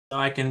So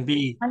I can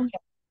be. On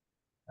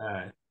All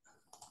right.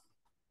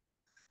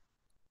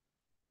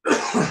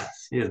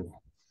 Excuse me.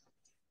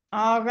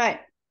 All right.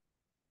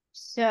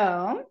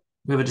 So,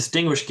 We have a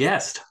distinguished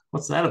guest.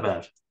 What's that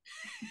about?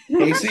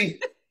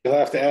 Casey, you'll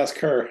have to ask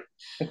her.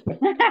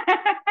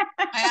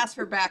 I asked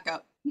for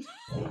backup.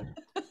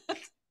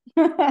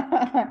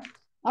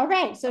 all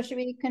right. So, should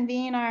we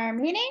convene our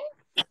meeting?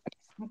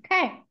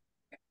 Okay.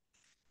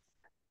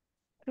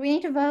 Do we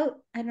need to vote?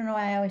 I don't know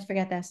why I always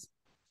forget this.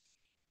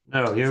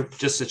 No, you're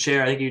just the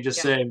chair. I think you just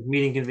Yeah. say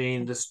meeting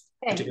convened this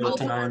Okay. particular Call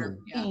to time. order.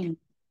 Yeah.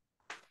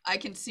 I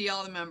can see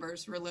all the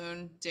members,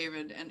 Raloon,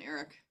 David, and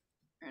Eric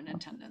are in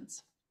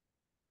attendance.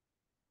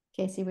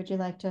 Casey, would you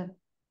like to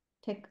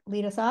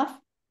lead us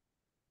off?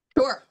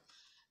 Sure.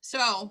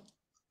 So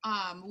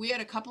we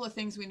had a couple of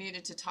things we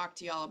needed to talk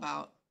to y'all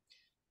about.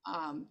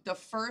 The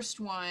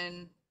first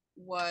one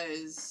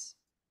was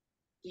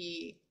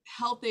the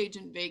health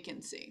agent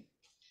vacancy.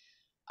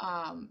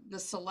 The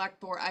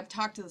select board, I've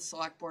talked to the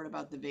select board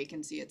about the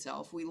vacancy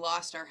itself. We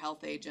lost our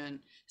health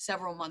agent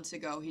several months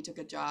ago. He took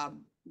a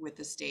job with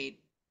the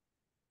state.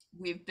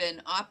 We've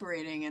been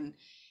operating, and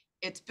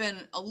it's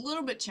been a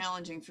little bit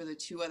challenging for the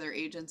two other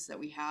agents that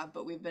we have,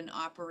 but we've been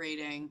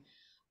operating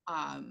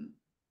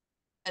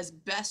as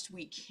best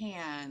we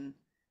can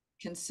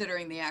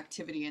considering the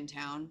activity in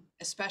town,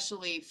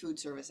 especially food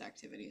service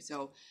activity.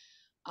 So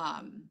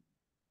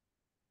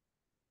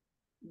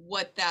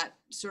what that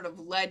sort of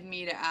led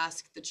me to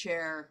ask the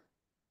chair,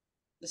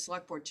 the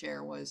select board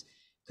chair, was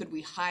could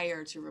we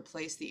hire to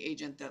replace the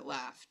agent that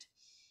left?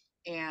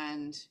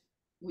 And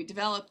we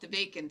developed the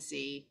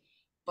vacancy,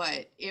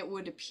 but it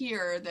would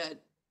appear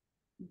that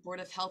Board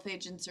of Health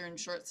agents are in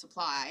short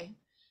supply.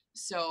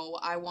 So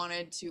I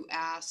wanted to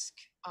ask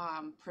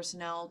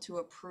personnel to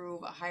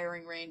approve a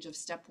hiring range of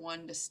step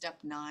 1 to step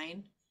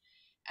 9.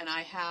 And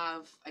I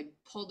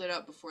pulled it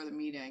up before the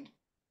meeting.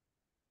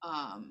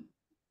 Hold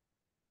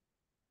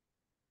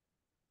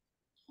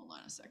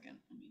on a second.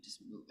 Let me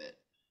just move it.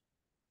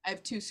 I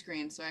have two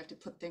screens, so I have to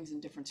put things in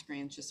different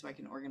screens just so I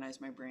can organize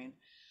my brain.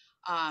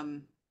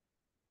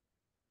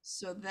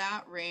 So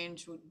that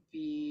range would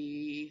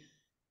be,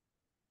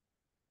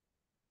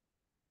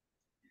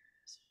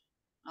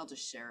 I'll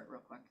just share it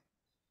real quick.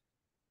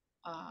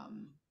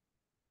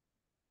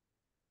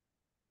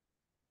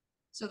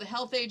 So the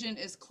health agent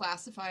is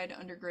classified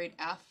under grade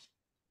F.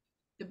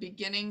 The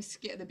beginning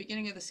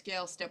of the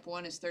scale, step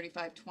 1 is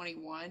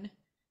 3521.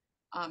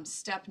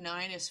 Step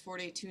 9 is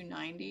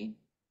 4290.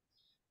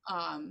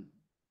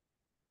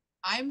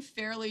 I'm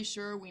fairly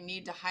sure we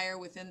need to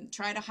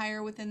try to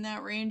hire within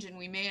that range, and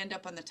we may end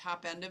up on the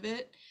top end of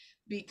it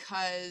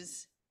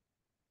because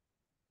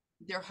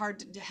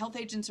health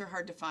agents are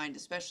hard to find,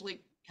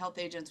 especially health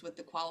agents with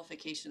the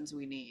qualifications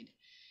we need.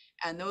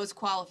 And those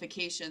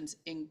qualifications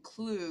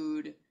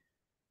include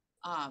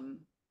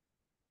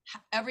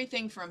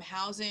everything from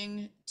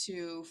housing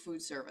to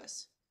food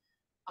service.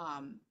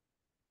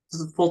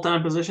 This is a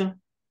full-time position?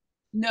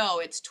 No,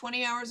 it's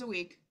 20 hours a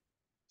week.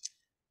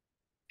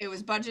 It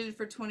was budgeted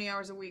for 20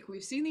 hours a week.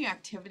 We've seen the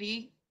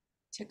activity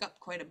tick up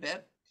quite a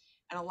bit,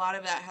 and a lot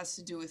of that has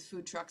to do with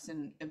food trucks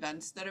and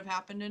events that have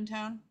happened in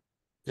town.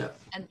 Yeah.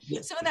 And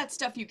some of that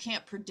stuff you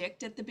can't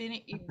predict at the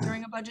beginning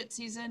during a budget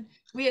season.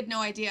 We had no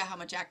idea how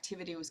much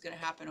activity was going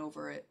to happen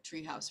over at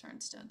Treehouse, for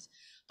instance.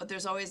 But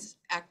there's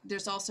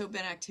also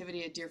been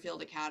activity at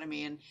Deerfield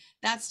Academy, and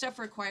that stuff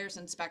requires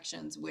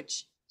inspections,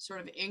 which sort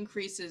of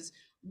increases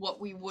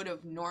what we would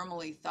have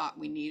normally thought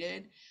we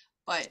needed.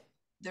 But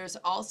there's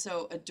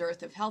also a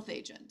dearth of health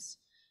agents.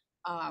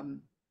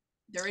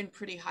 They're in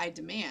pretty high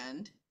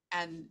demand,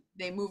 and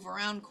they move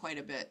around quite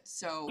a bit.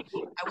 So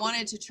I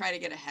wanted to try to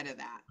get ahead of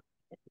that.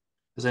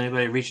 Has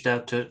anybody reached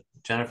out to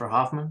Jennifer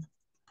Hoffman?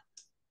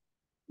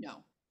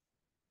 No.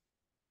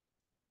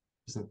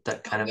 Isn't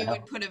that kind of we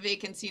would put a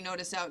vacancy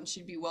notice out and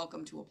she'd be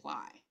welcome to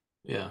apply.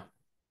 Yeah.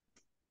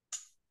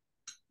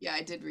 Yeah,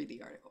 I did read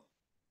the article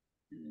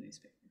in the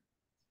newspaper.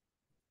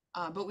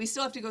 But we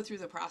still have to go through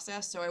the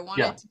process. So I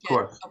wanted to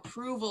get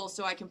approval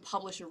so I can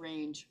publish a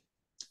range.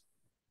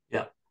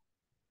 Yeah.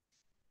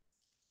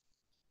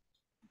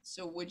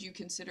 So would you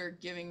consider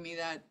giving me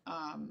that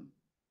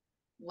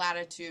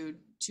latitude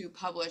to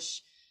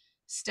publish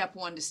step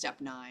 1 to step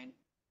 9?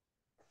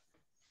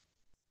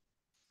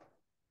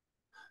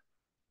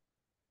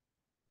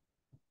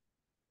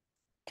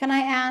 Can I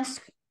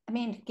ask,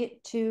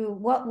 get to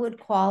what would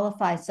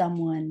qualify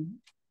someone?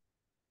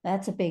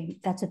 That's a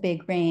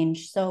big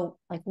range. So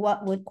like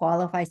what would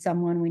qualify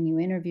someone when you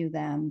interview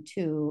them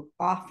to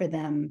offer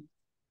them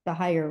the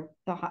higher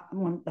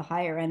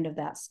end of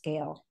that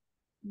scale?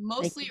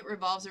 Mostly it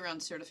revolves around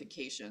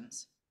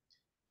certifications.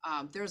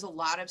 There's a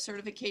lot of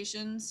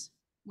certifications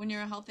when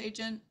you're a health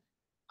agent.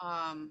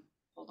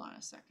 Hold on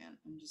a second.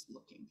 I'm just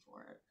looking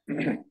for it.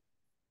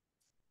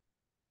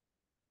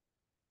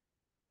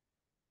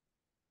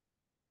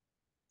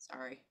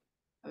 Sorry.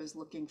 I was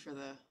looking for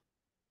the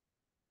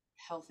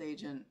health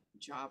agent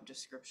job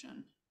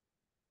description.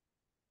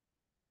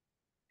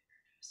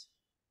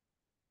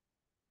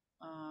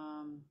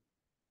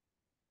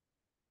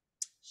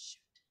 Shoot.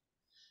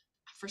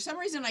 For some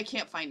reason, I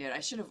can't find it. I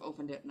should have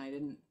opened it and I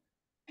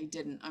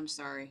didn't. I'm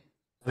sorry.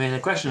 I mean, the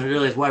question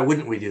really is, why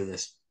wouldn't we do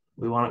this?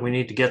 We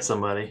need to get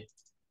somebody.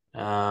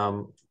 We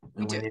And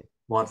do.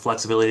 want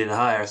flexibility to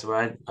hire. So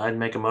I'd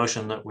make a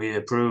motion that we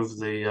approve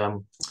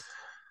the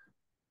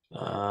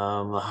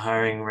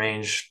hiring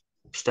range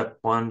step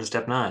 1 to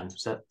step 9.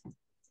 Does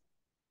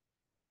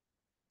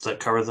that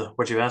cover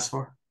what you asked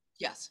for?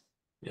 Yes.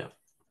 Yeah.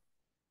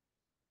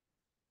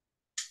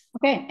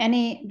 Okay,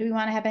 do we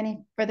want to have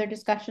any further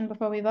discussion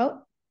before we vote?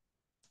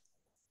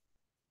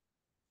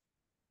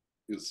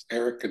 Is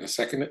Eric gonna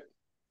second it?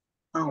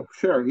 Oh,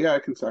 sure. Yeah, I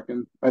can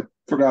second. I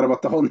forgot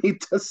about the whole need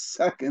to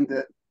second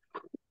it.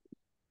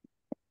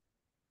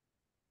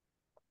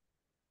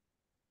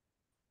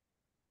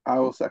 I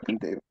will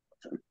second David.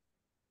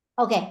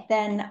 Okay,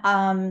 then,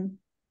 I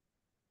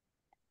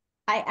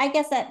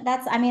guess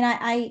that's, I mean,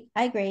 I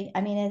agree. I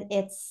mean,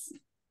 it's,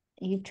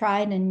 you've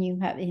tried and you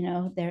have,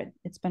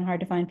 it's been hard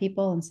to find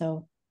people. And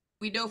so,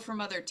 We know from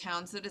other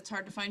towns that it's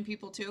hard to find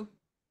people too.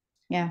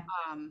 yeah,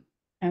 Um,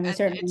 and we and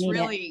certainly it's need it.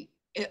 really,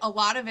 a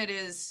lot of it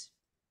is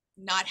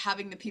not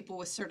having the people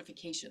with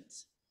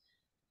certifications.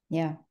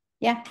 Yeah,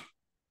 yeah,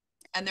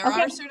 And there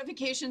Okay. are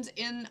certifications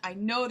I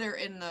know they're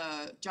in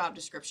the job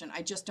description.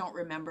 I just don't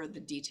remember the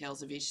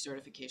details of each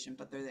certification,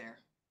 but they're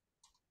there.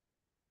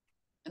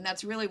 And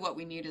that's really what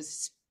we need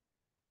is,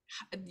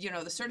 the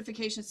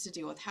certifications to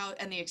deal with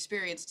and the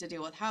experience to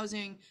deal with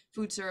housing,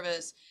 food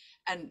service,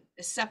 and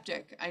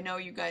septic. I know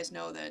you guys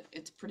know that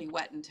it's pretty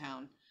wet in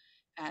town.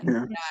 And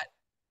Yeah. that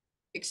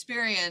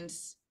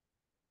experience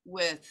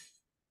with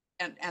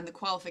and the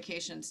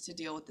qualifications to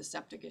deal with the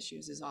septic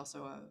issues is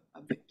also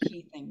a big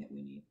key thing that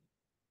we need.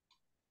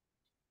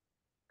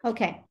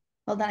 okay.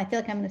 Hold on, I feel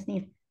like I'm gonna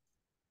sneeze.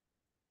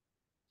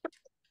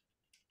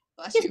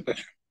 Bless you.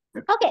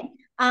 Okay,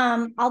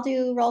 I'll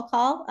do roll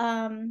call.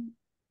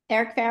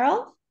 Eric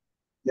Farrell,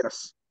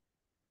 Yes.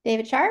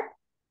 David Sharp,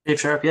 Dave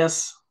Sharp,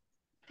 yes.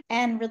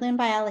 and Raloon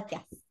Bialik,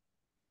 yes.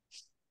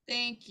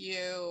 Thank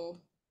you.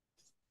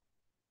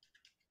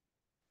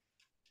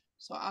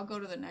 So I'll go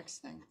to the next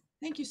thing.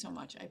 Thank you so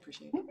much. I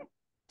appreciate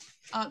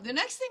it. The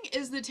next thing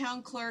is the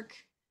town clerk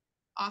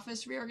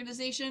office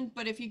reorganization.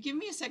 But if you give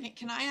me a second,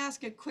 can I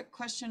ask a quick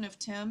question of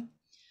Tim?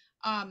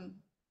 And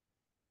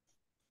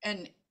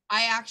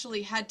I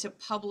actually had to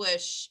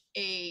publish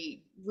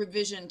a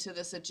revision to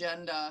this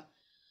agenda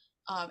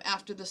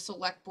after the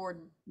select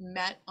board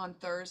met on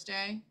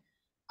Thursday.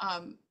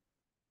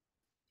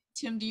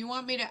 Tim, do you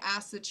want me to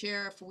ask the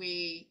chair if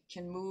we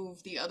can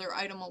move the other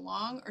item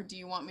along, or do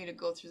you want me to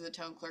go through the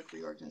town clerk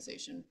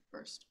reorganization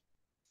first?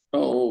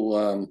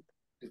 Oh,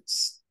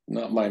 it's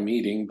not my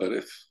meeting, but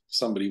if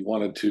somebody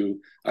wanted to,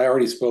 I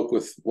already spoke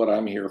with what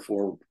I'm here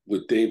for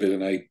with David,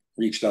 and I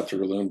reached out to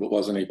Raloon, but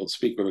wasn't able to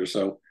speak with her.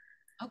 So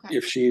Okay.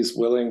 if she's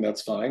willing,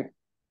 that's fine.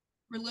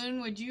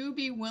 Raloon, would you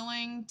be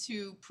willing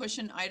to push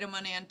an item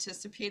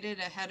unanticipated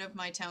ahead of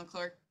my town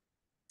clerk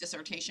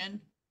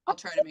dissertation? I'll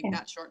try to make Okay.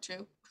 that short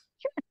too.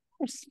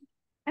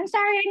 I'm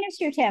sorry I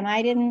missed you, Tim.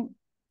 I didn't.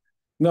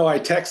 No, I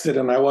texted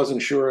and I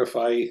wasn't sure if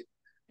I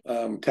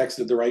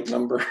texted the right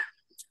number.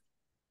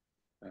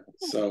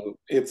 So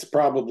it's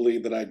probably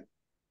that I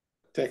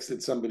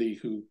texted somebody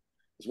who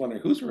was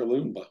wondering who's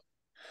Raloon.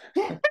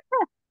 Yeah,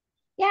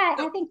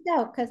 I think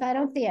so, because I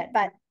don't see it,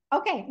 but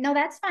okay, no,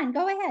 that's fine.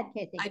 Go ahead,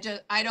 Casey.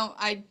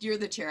 You're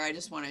the chair. I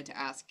just wanted to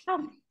ask.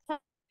 Oh.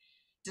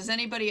 Does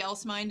anybody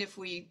else mind if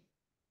we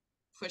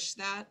push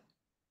that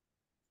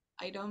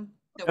item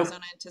that Nope. was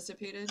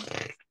unanticipated?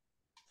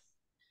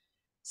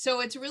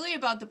 So it's really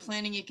about the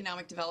planning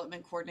economic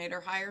development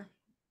coordinator hire.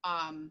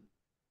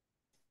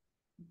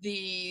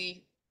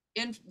 The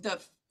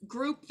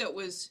group that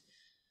was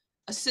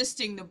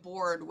assisting the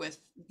board with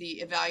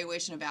the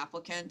evaluation of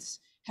applicants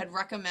had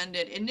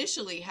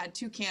initially had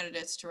 2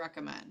 candidates to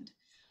recommend.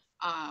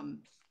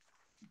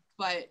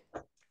 But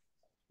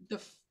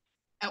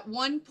at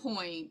one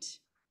point,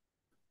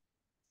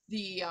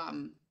 the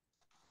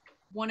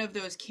one of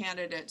those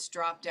candidates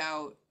dropped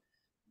out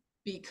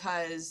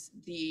because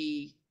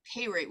the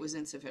pay rate was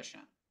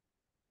insufficient.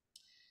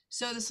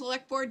 So the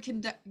select board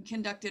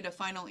conducted a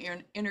final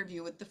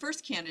interview with the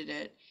first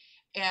candidate,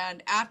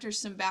 and after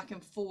some back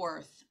and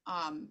forth,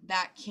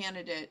 that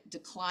candidate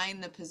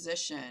declined the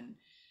position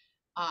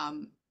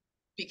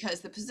because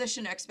the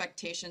position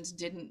expectations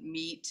didn't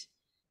meet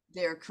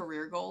their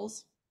career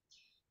goals.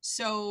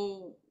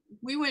 So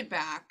we went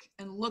back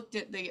and looked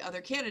at the other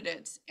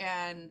candidates,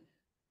 and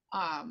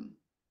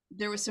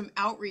there was some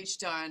outreach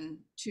done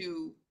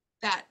to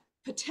that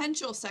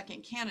potential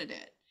second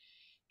candidate.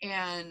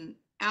 And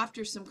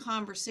after some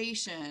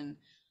conversation,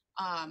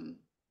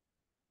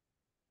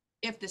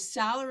 if the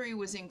salary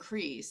was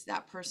increased,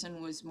 that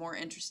person was more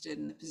interested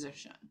in the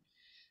position.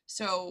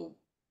 So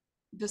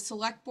the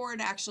select board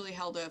actually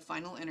held a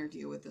final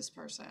interview with this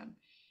person,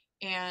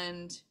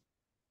 and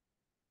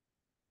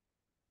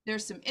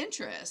there's some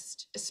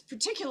interest,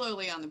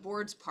 particularly on the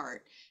board's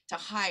part, to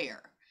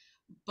hire.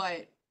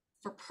 But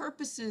for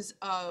purposes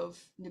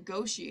of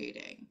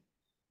negotiating,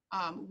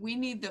 we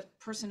need the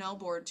personnel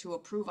board to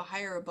approve a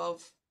hire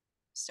above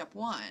step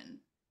 1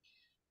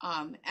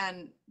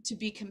 And to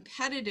be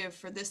competitive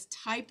for this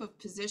type of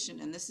position,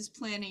 and this is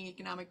planning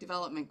economic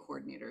development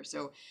coordinator.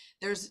 So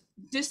there's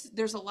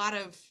a lot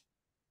of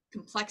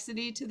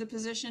complexity to the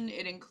position.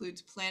 It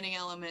includes planning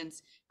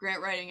elements,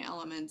 grant writing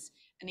elements,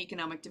 and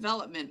economic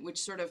development, which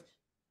sort of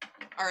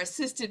are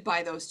assisted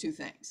by those two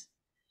things.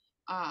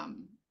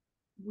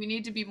 We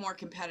need to be more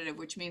competitive,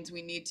 which means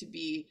we need to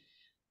be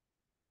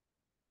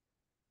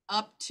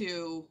up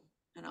to,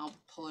 and I'll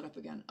pull it up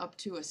again, up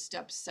to a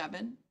step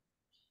 7.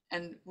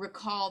 And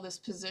recall this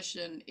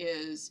position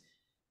is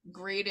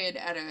graded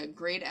at a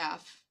grade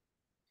F.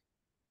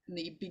 And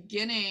the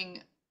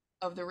beginning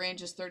of the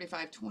range is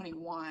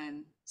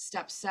 3521.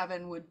 Step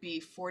 7 would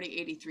be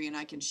 4083, and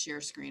I can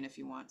share screen if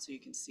you want so you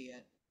can see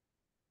it.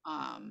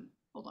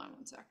 Hold on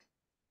one sec.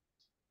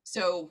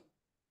 So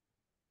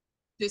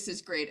this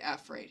is grade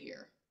F right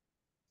here.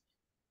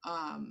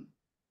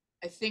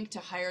 I think to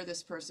hire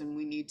this person,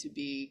 we need to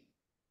be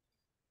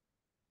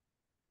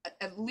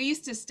at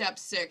least a step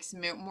 6,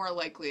 more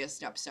likely a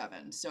step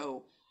 7.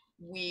 So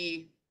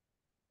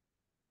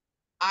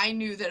I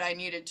knew that I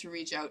needed to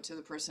reach out to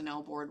the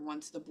personnel board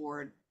once the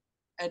board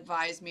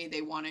advised me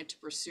they wanted to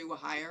pursue a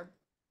hire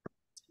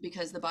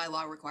because the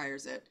bylaw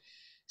requires it.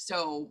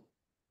 So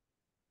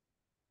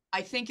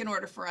I think in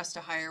order for us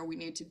to hire, we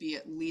need to be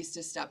at least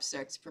a step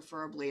 6,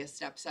 preferably a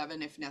step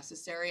 7 if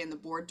necessary. And the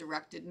board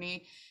directed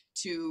me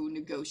to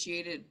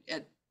negotiate it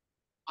at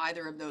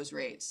either of those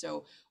rates.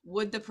 So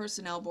would the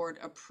personnel board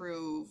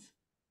approve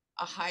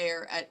a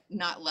hire at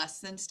not less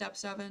than step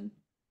 7?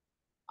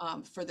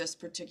 For this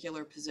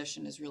particular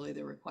position is really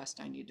the request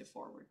I need to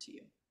forward to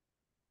you.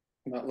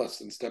 Not less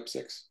than step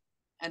 6.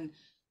 And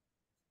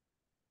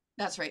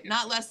that's right,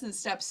 not less than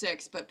step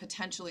 6, but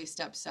potentially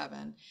step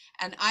 7.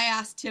 And I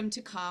asked Tim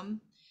to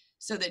come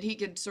so that he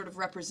could sort of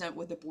represent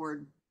what the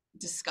board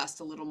discussed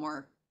a little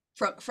more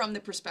from the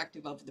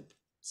perspective of the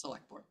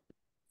select board.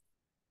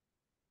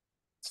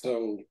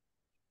 So,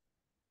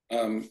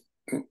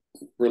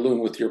 Raloon,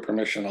 with your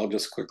permission, I'll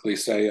just quickly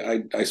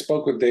say I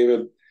spoke with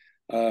David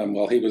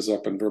while he was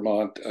up in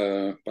Vermont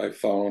by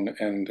phone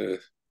and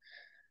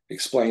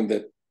explained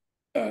that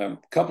a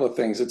couple of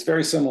things. It's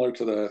very similar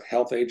to the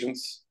health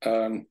agents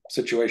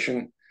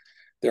situation.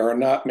 There are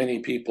not many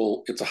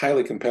people. It's a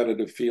highly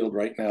competitive field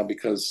right now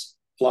because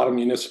a lot of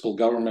municipal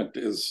government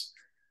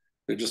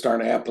there just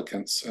aren't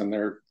applicants, and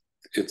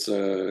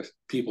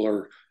people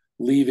are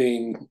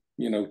leaving,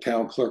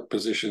 town clerk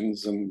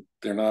positions, and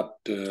they're not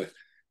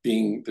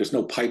there's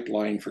no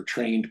pipeline for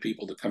trained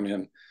people to come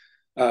in.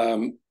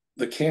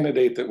 The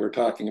candidate that we're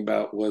talking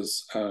about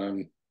is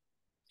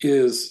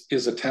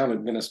a town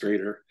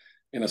administrator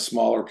in a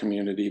smaller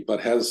community, but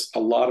has a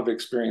lot of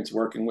experience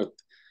working with.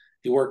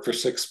 He worked for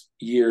 6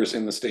 years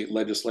in the state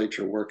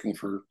legislature, working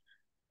for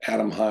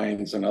Adam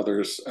Hines and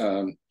others.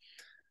 So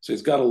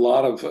he's got a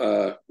lot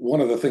of.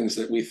 One of the things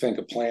that we think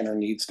a planner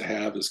needs to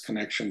have is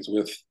connections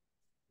with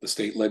the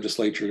state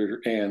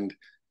legislature, and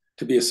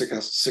to be a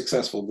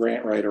successful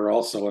grant writer,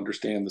 also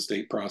understand the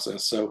state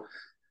process. So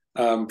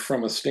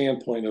from a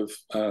standpoint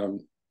of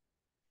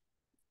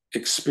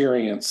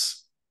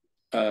experience,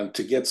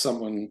 to get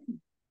someone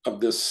of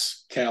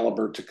this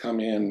caliber to come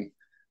in,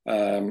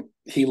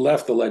 he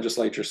left the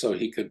legislature so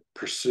he could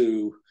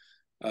pursue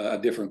a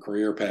different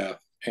career path,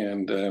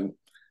 and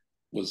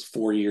was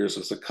 4 years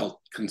as a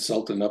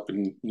consultant up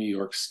in New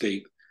York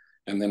State,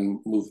 and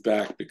then moved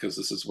back because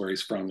this is where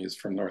he's from. He's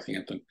from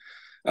Northampton.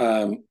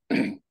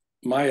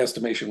 My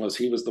estimation was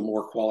he was the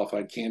more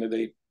qualified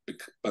candidate,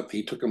 but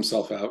he took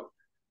himself out.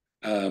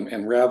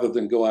 And rather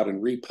than go out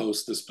and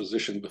repost this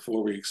position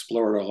before we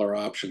explored all our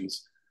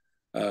options,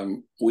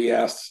 we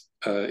asked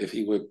if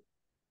he would,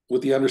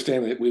 with the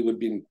understanding that we would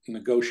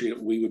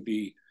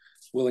be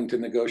willing to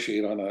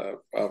negotiate on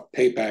a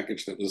pay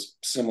package that was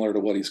similar to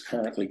what he's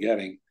currently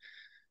getting.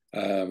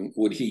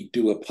 Would he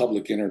do a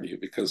public interview?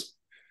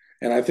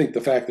 And I think the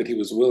fact that he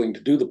was willing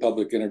to do the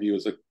public interview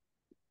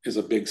is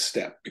a big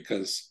step,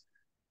 because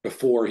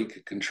before he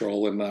could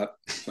control and not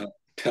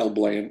tell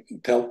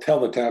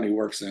the town he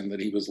works in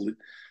that he was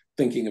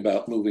thinking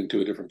about moving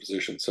to a different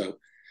position. So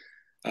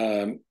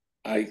I'm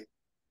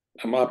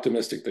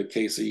optimistic that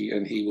Casey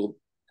and he will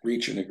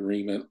reach an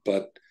agreement,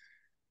 but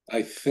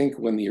I think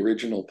when the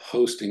original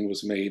posting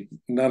was made,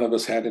 none of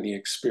us had any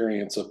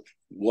experience of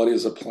what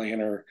is a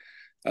planner,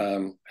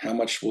 how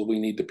much will we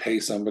need to pay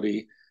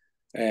somebody,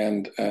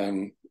 and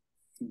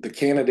the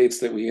candidates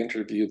that we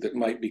interviewed that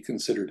might be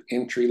considered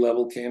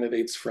entry-level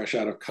candidates fresh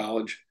out of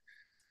college,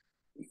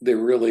 they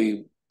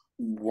really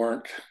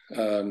weren't,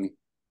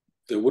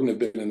 they wouldn't have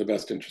been in the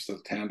best interest of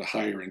the town to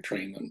hire and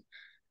train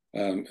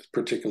them,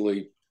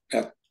 particularly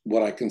at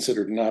what I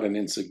considered not an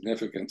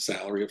insignificant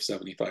salary of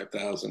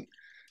 $75,000.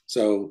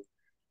 So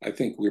I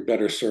think we're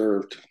better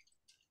served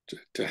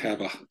to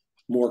have a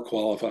more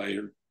qualified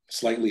or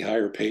slightly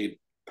higher paid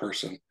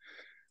person.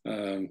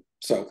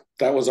 So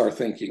that was our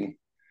thinking.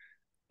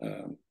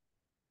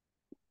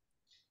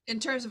 In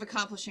terms of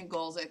accomplishing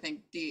goals, I think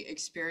the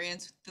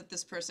experience that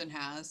this person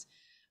has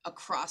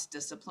across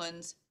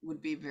disciplines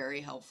would be very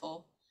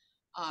helpful.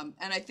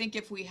 And I think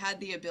if we had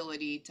the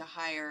ability to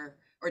hire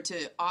or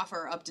to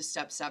offer up to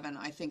step 7,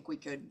 I think we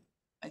could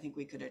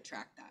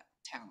attract that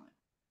talent.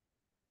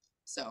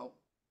 So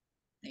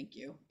thank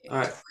you. All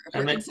right. If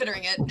we're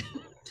considering it.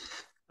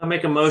 I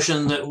make a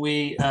motion that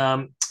we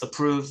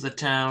approve the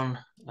town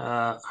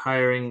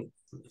hiring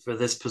for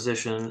this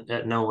position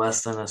at no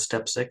less than a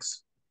step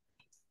 6.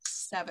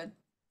 7.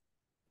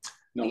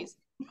 No, Please.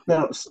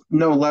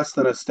 No less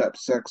than a step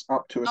 6,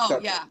 up to a Oh,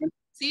 step yeah. 7.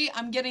 See,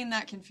 I'm getting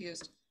that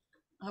confused.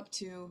 Up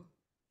to.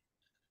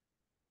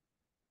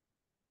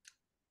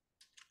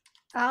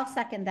 I'll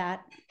second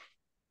that.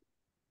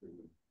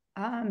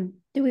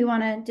 Do we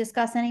want to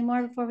discuss any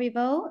more before we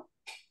vote?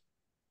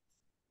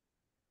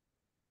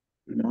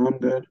 No, I'm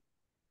good.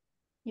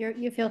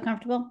 You feel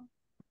comfortable?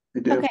 I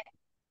do. Okay,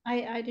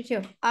 I do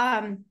too.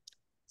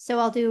 So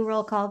I'll do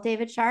roll call.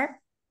 David Sharp,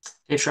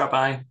 Dave Sharp,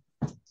 aye.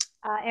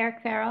 Eric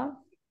Farrell,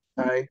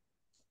 Aye.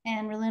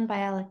 and Rulin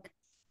Bialik.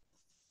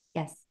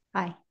 Yes,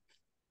 aye.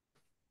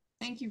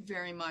 Thank you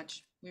very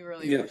much. We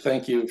really yeah, appreciate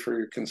thank you that. for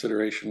your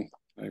consideration.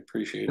 I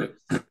appreciate it.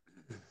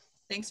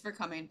 Thanks for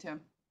coming, Tim.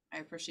 I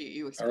appreciate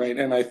you All explaining.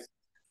 right, and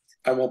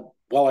I will,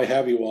 while I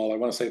have you all, I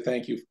want to say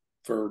thank you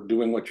for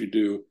doing what you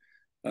do.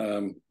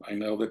 I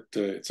know that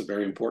it's a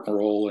very important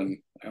role, and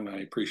I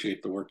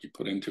appreciate the work you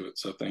put into it.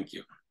 So thank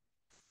you.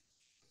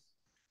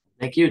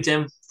 Thank you,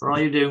 Tim, for all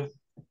you do.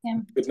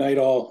 Tim, Good night,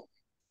 all.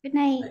 good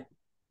night.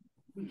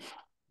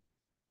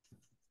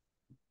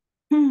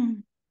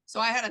 So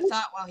I had a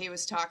thought while he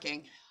was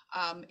talking.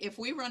 If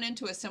we run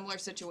into a similar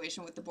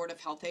situation with the Board of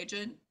Health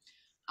agent,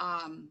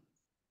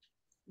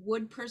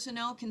 would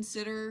personnel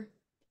consider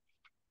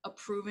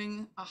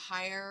approving a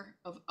hire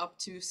of up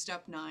to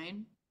step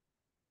 9?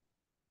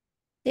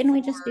 Didn't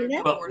we just do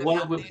that? But Board of what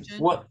Health did we,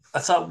 agent?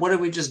 what did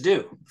we just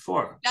do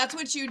before? That's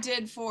what you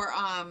did for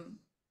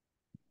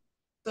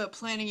the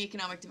Planning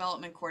Economic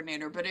Development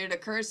Coordinator, but it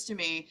occurs to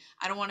me,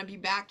 I don't want to be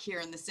back here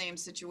in the same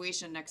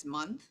situation next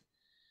month.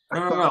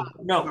 No.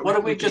 What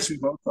did we just? Two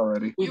votes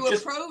already. We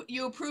just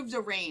You approved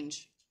a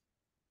range.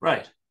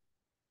 right.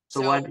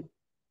 So why? So-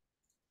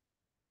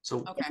 So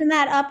Okay. Isn't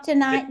that up to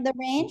 9, the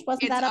range?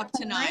 Wasn't It's that up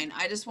to 9.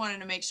 I just wanted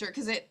to make sure,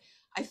 because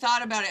I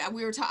thought about it.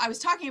 I was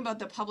talking about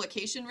the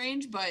publication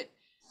range, but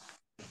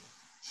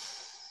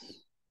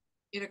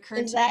it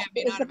occurred Is to me I that,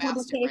 may is not the have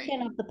asked it publication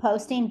right. of the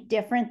posting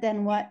different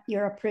than what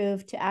you're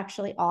approved to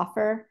actually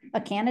offer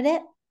a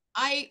candidate?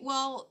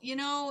 Well,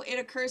 it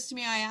occurs to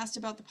me I asked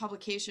about the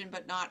publication,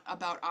 but not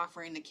about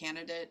offering the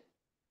candidate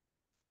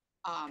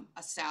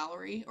a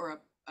salary or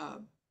a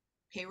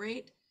pay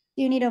rate.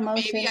 Do you need a Maybe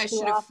motion I to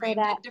should have offer framed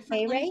it that pay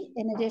differently. rate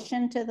in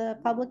addition to the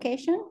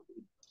publication?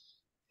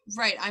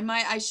 Right.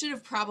 I should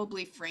have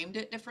probably framed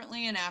it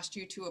differently and asked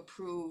you to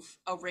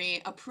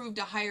approved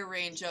a higher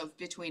range of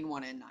between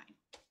 1 and 9.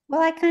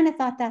 Well, I kind of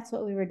thought that's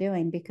what we were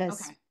doing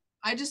because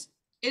Okay.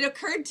 It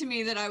occurred to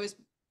me that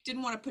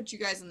didn't want to put you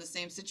guys in the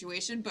same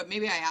situation, but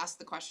maybe I asked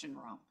the question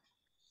wrong.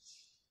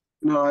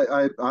 No,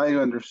 I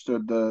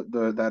understood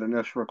that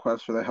initial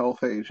request for the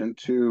health agent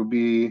to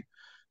be,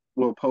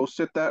 we'll post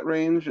it that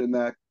range, and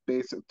that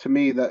to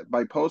me, that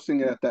by posting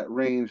it at that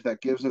range, that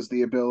gives us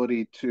the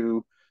ability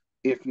to,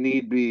 if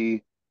need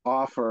be,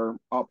 offer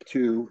up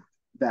to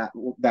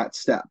that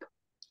step.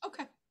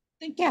 Okay.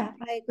 Thank you. yeah,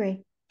 I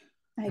agree.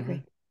 I Mhm.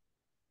 agree.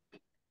 I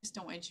just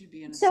don't want you to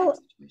be in the So-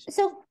 same situation.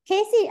 So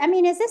Casey, I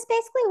mean, is this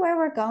basically where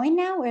we're going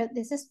now? Where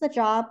is this the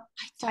job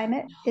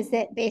climate? Is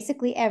that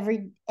basically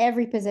every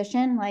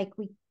position, like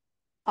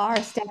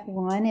our step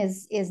 1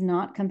 is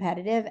not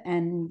competitive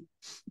and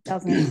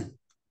doesn't.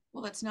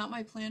 Well, that's not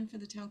my plan for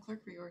the town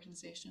clerk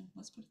reorganization.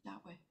 Let's put it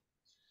that way.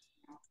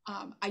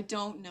 I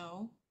don't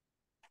know.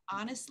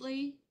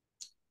 Honestly,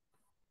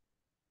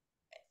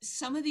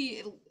 some of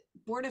the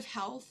Board of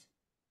Health,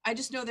 I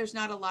just know there's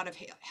not a lot of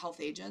health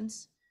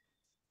agents.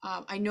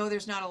 I know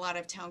there's not a lot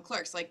of town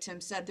clerks. Like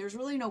Tim said, there's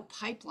really no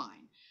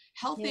pipeline.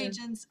 Health Yeah.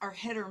 agents are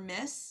hit or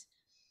miss.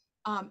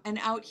 And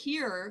out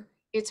here,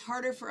 it's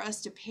harder for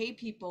us to pay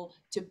people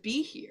to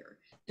be here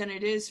than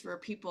it is for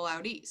people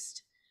out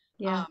east.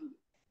 Yeah.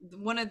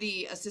 One of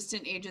the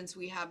assistant agents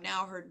we have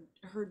now,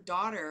 her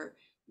daughter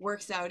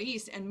works out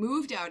east and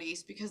moved out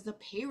east because the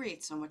pay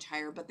rate's so much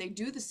higher, but they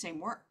do the same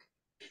work.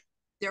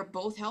 They're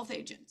both health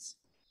agents.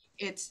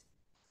 It's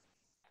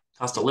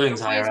cost of living's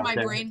the higher ways out my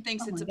there. brain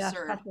thinks Oh it's my gosh,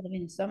 absurd. cost of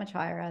living is so much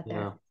higher out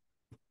there.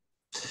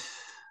 Yeah.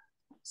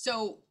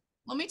 So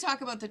let me talk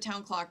about the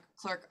town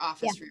clerk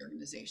office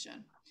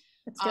reorganization.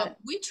 Let's do it.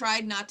 We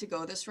tried not to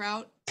go this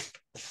route,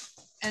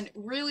 and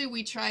really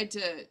we tried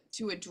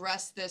to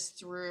address this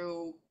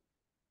through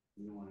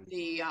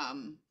the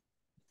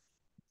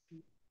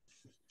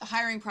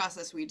hiring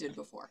process we did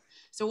before.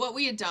 So what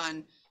we had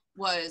done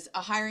was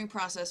a hiring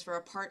process for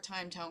a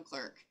part-time town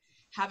clerk,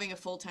 having a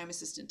full-time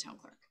assistant town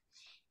clerk.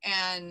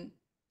 And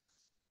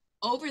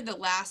over the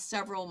last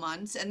several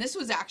months, and this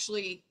was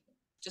actually,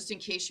 just in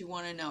case you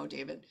want to know,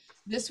 David,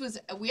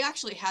 we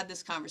actually had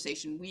this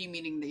conversation, we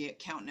meaning the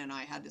accountant and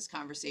I had this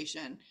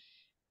conversation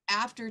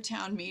after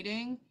town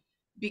meeting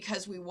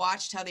because we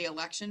watched how the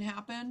election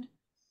happened.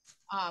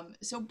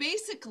 So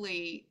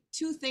basically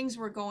two things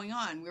were going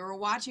on. We were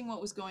watching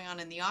what was going on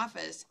in the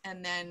office,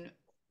 and then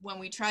when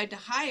we tried to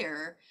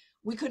hire,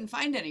 we couldn't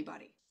find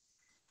anybody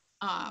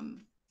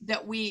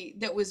that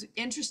was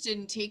interested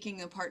in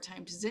taking a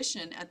part-time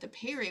position at the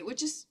pay rate,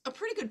 which is a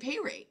pretty good pay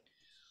rate.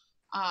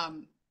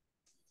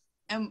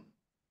 And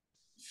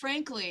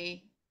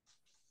frankly,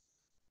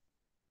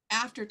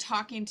 after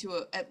talking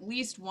to at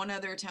least one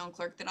other town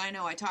clerk that I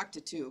know, I talked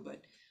to two,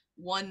 but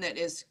one that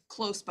is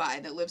close by,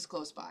 that lives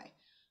close by,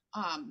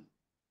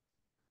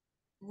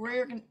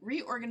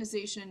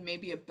 reorganization may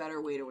be a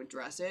better way to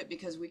address it,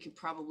 because we could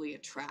probably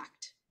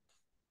attract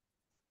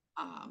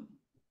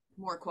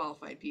more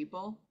qualified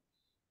people.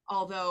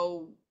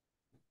 Although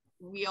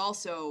we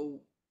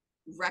also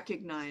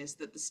recognize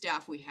that the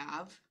staff we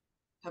have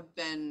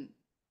been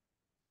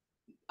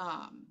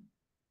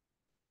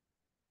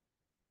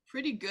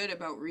pretty good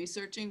about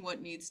researching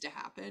what needs to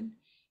happen.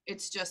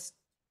 It's just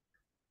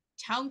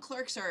town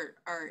clerks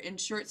are in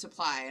short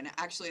supply. And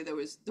actually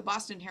the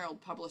Boston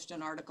Herald published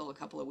an article a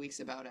couple of weeks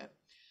about it.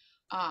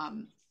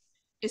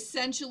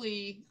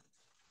 Essentially,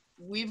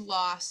 we've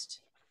lost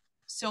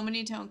so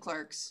many town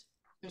clerks.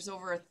 There's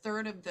over a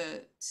third of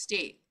the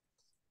state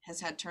has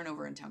had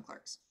turnover in town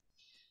clerks.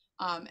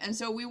 And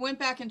so we went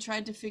back and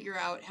tried to figure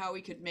out how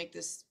we could make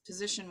this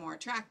position more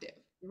attractive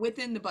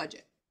within the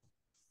budget.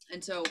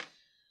 And so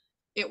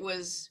it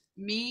was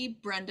me,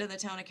 Brenda, the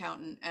town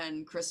accountant,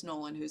 and Chris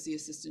Nolan, who's the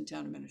assistant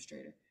town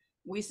administrator.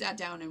 We sat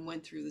down and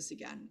went through this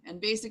again. And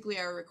basically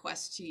our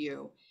request to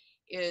you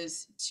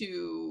is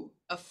to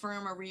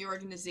affirm a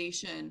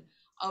reorganization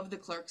of the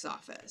clerk's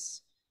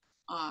office,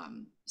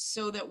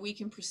 so that we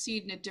can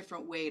proceed in a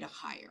different way to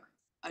hire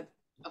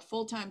a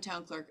full-time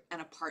town clerk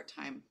and a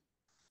part-time.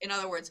 In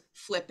other words,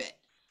 flip it.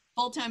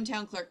 Full-time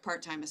town clerk,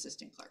 part-time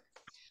assistant clerk.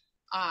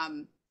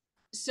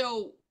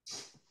 So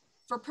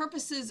for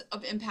purposes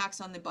of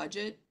impacts on the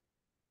budget,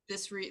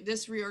 this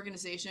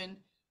reorganization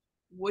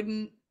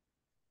wouldn't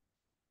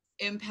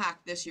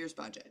impact this year's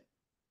budget.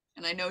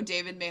 And I know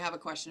David may have a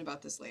question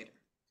about this later.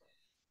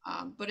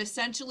 But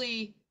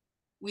essentially,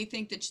 we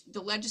think that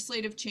the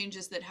legislative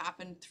changes that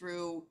happened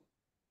through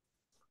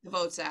the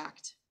Votes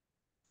Act,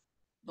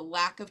 the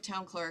lack of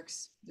town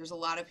clerks, there's a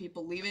lot of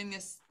people leaving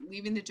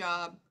the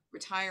job,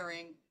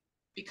 retiring,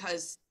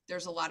 because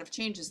there's a lot of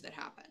changes that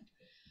happened.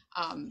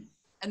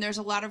 And there's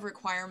a lot of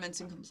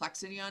requirements and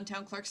complexity on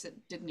town clerks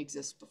that didn't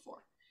exist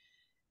before.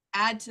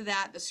 Add to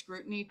that the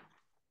scrutiny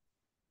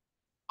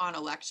on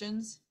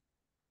elections,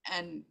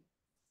 and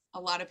a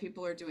lot of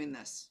people are doing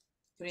this,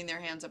 putting their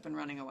hands up and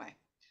running away.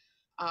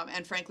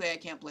 And frankly, I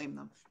can't blame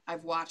them.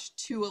 I've watched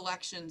 2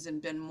 elections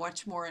and been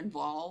much more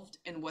involved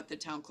in what the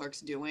town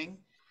clerk's doing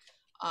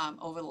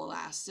over the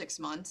last 6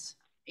 months,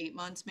 8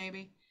 months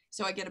maybe.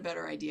 So I get a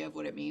better idea of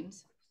what it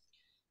means.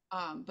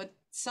 But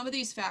some of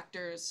these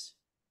factors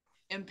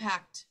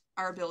impact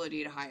our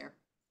ability to hire.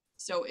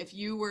 So if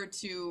you were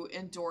to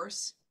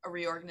endorse a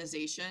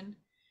reorganization,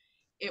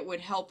 it would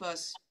help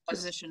us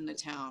position the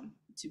town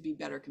to be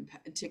better,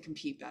 to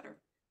compete better.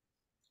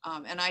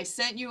 And I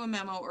sent you a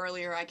memo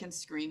earlier. I can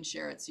screen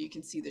share it so you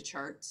can see the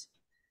charts.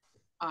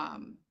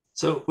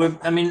 So,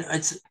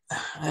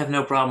 I have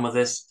no problem with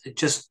this.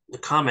 It's just a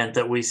comment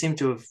that we seem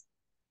to have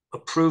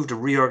approved a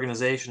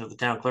reorganization of the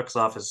town clerk's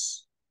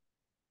office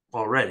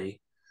already.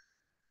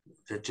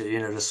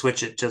 To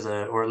switch it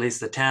to or at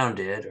least the town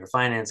did, or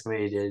finance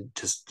committee did,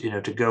 just,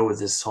 to go with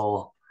this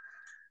whole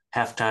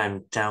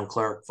half-time town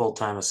clerk,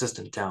 full-time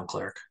assistant town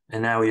clerk.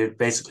 And now you're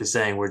basically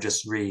saying we're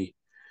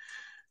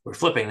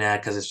flipping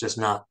that because it's just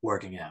not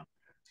working out.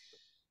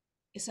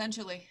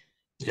 Essentially.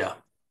 Yeah.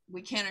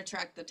 We can't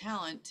attract the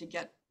talent to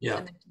get. Yeah.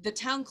 And the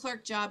town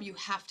clerk job, you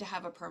have to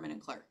have a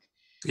permanent clerk.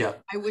 Yeah.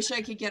 I wish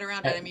I could get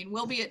around it. I mean,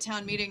 we'll be at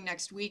town meeting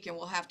next week and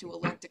we'll have to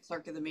elect a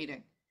clerk of the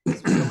meeting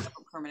because we don't have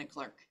a permanent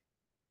clerk.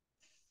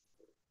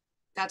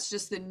 That's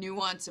just the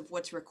nuance of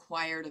what's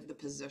required of the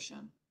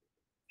position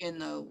in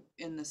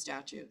the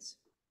statutes.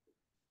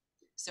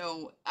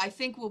 So I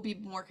think we'll be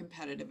more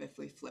competitive if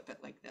we flip it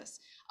like this.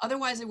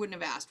 Otherwise, I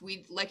wouldn't have asked.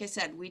 Like I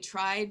said, we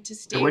tried to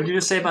stay. So what did you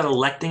just say about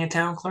electing a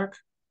town clerk?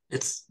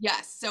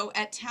 Yes. So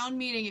at town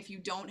meeting, if you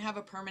don't have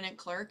a permanent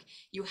clerk,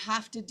 you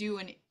have to do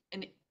an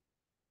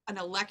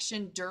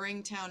election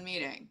during town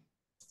meeting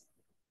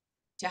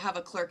to have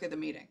a clerk of the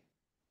meeting.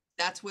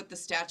 That's what the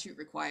statute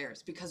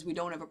requires, because we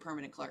don't have a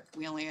permanent clerk.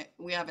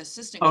 We have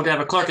assistant. Oh, to have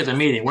a clerk at the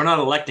meeting. We're not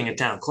electing a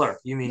town clerk.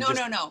 You mean no.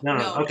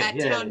 Okay. At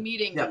town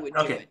meeting, you would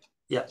do it.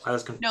 Yeah,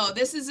 No,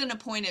 this is an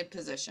appointed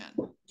position.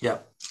 Yeah.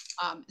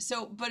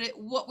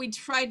 What we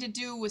tried to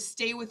do was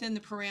stay within the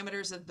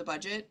parameters of the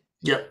budget.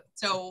 Yep.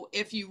 So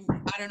I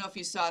don't know if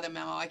you saw the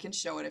memo, I can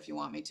show it if you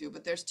want me to,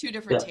 but there's 2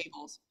 different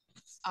tables.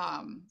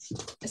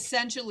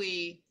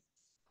 Essentially,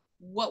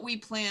 what we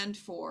planned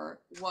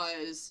for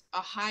was a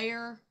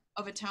hire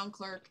of a town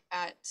clerk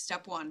at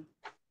step 1.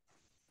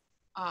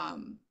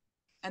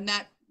 And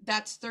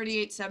that's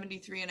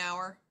 $38.73 an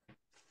hour.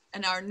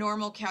 And our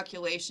normal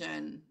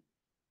calculation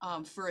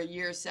for a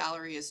year's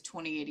salary is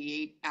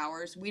 2088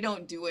 hours. We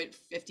don't do it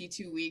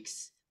 52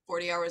 weeks,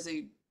 40 hours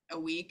a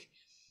week.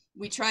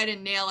 we try to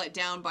nail it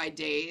down by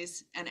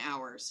days and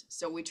hours.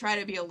 So we try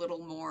to be a little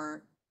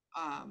more,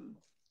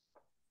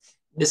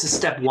 This is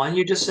step one,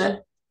 you just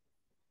said?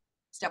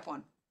 step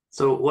one.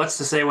 So what's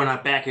to say we're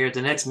not back here at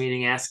the next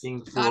meeting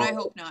asking for? God, I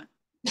hope not.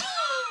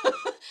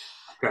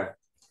 Okay.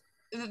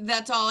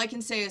 That's all I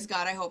can say is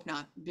God, I hope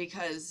not,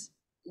 because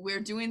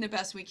we're doing the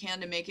best we can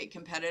to make it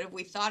competitive.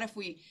 We thought if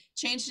we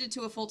changed it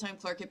to a full-time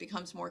clerk, it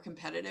becomes more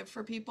competitive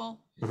for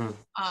people.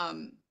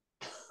 Mhm.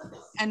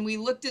 And we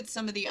looked at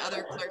some of the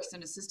other clerks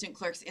and assistant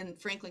clerks in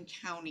Franklin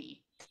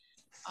County.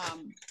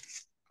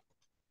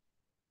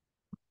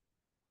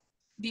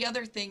 The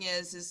other thing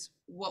is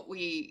what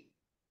we,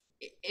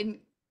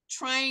 in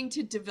trying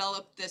to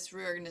develop this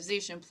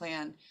reorganization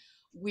plan,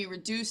 we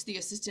reduced the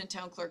assistant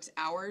town clerk's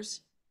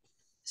hours.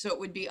 So it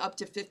would be up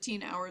to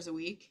 15 hours a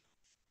week.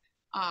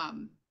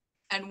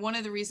 And one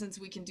of the reasons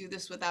we can do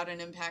this without an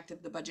impact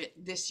of the budget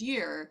this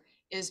year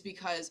is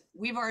because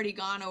we've already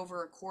gone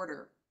over a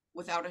quarter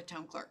without a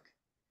town clerk.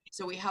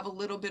 So we have a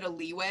little bit of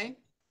leeway.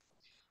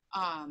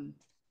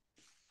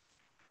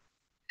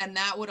 And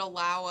that would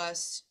allow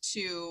us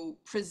to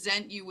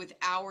present you with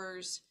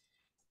hours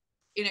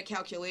in a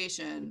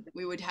calculation.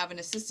 We would have an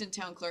assistant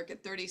town clerk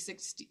at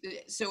 36.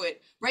 So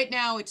right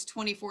now it's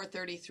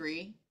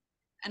 24.33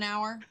 an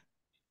hour.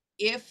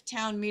 If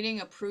town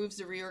meeting approves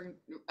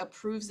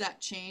that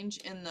change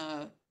in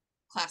the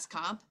class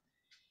comp,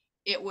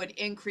 it would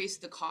increase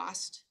the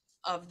cost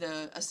of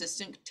the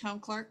assistant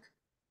town clerk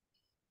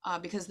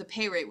because the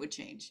pay rate would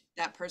change.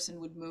 That person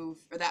would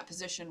move, or that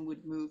position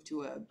would move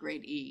to a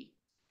grade E.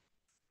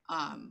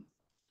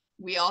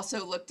 We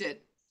also looked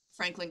at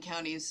Franklin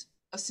County's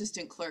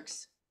assistant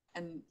clerks,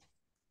 and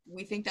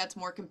we think that's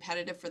more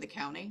competitive for the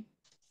county.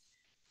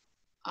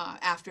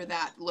 After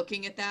that,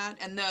 looking at that,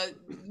 and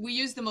we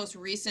used the most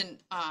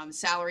recent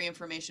salary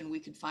information we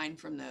could find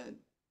from the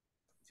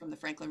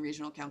Franklin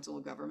Regional Council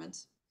of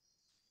Governments.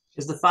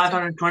 Is the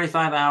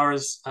 525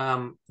 hours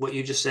what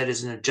you just said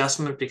is an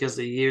adjustment because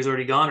the year's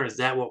already gone, or is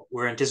that what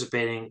we're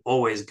anticipating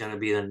always going to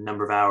be the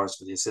number of hours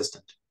for the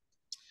assistant?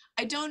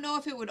 I don't know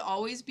if it would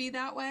always be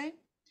that way.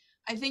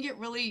 I think it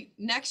really,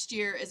 next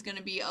year is going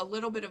to be a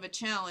little bit of a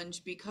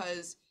challenge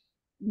because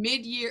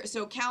mid-year,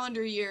 so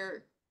calendar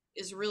year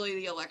is really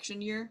the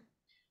election year.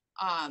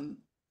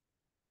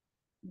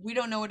 We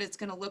don't know what it's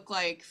going to look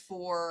like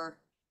for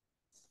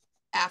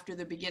after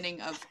the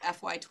beginning of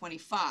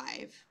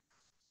FY25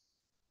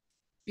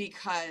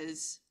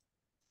 because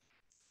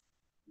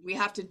we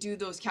have to do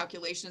those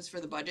calculations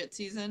for the budget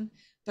season.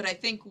 But I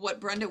think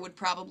what Brenda would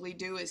probably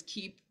do is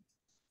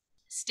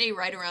stay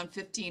right around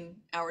 15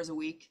 hours a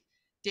week.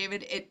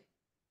 David,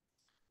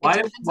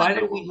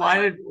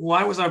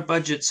 why was our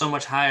budget so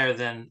much higher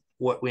than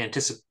what we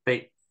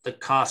anticipate the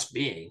cost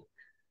being?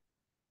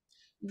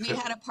 We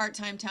had a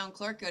part-time town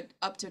clerk at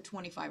up to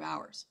 25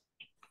 hours.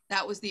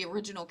 That was the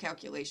original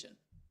calculation.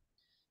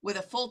 With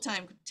a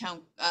full-time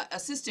town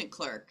assistant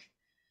clerk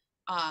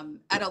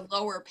at a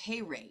lower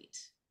pay rate.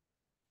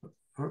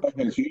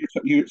 Okay,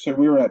 so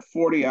we were at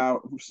 40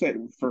 hours.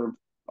 For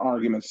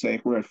argument's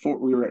sake, we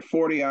were at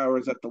 40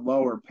 hours at the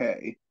lower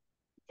pay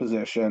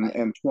position, right,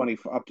 and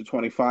up to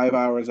 25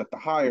 hours at the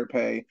higher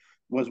pay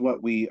was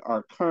what we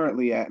are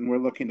currently at, and we're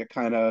looking to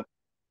kind of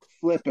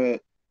flip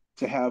it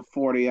to have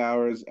 40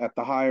 hours at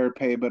the higher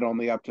pay, but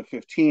only up to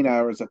 15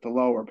 hours at the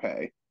lower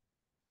pay.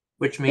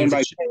 Which means, and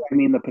by pay, I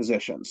mean the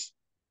positions.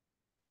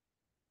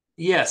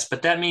 Yes,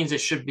 but that means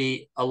it should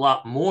be a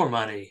lot more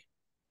money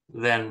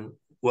than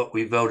what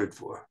we voted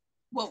for.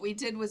 What we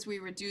did was we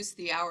reduced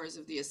the hours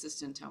of the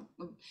assistant town.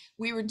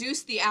 We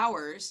reduced the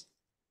hours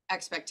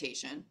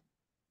expectation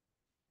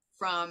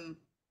from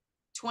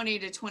 20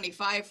 to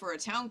 25 for a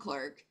town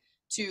clerk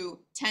to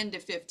 10 to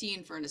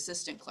 15 for an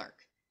assistant clerk.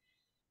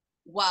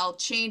 While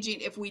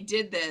changing, if we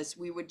did this,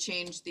 we would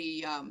change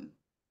the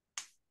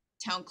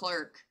town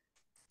clerk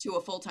to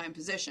a full-time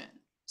position.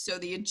 So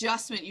the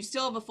adjustment, you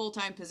still have a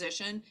full-time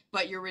position,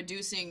 but you're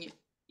reducing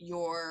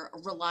your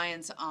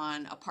reliance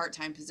on a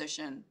part-time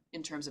position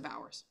in terms of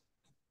hours.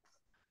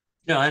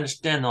 No, I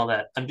understand all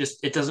that.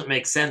 It doesn't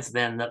make sense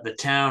then that the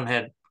town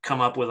had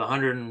come up with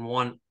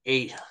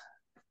 101.8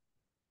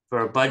 for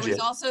a budget. There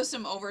was also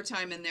some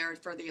overtime in there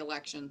for the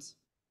elections.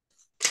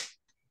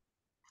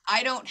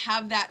 I don't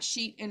have that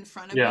sheet in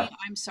front of me.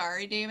 I'm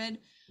sorry, David.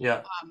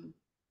 Yeah.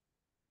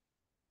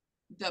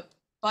 The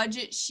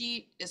budget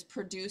sheet is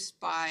produced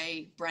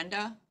by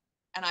Brenda,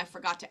 and I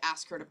forgot to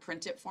ask her to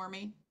print it for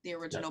me, the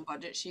original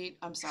budget sheet.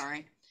 I'm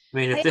sorry. I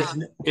mean,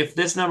 if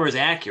this number is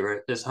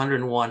accurate, this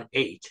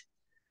 101.8,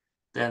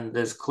 then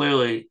there's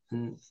clearly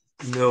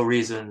no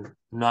reason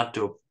not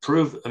to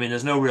approve. I mean,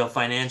 there's no real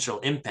financial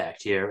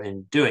impact here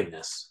in doing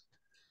this.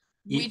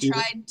 We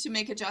tried to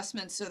make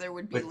adjustments so there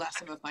would be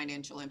less of a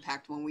financial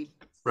impact when we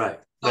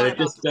but it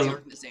just doesn't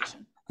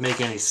organization. Make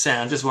any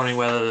sense. I'm just wondering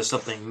whether there's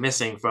something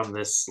missing from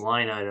this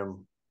line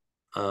item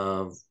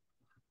of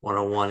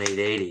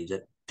 101,880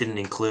 that didn't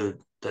include,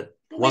 that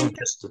wasn't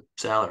just the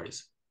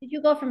salaries. Did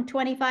you go from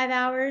 25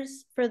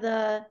 hours for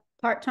the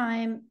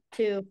part-time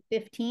to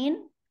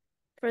 15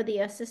 for the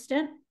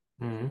assistant?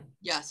 Mm-hmm.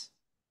 Yes.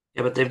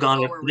 Yeah, but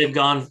lower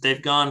rate.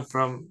 they've gone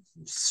from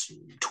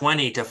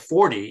 20 to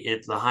 40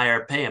 at the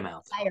higher pay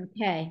amount. Higher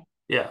pay.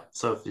 Yeah,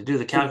 so if you do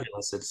the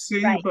calculus, it's Say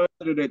you Right.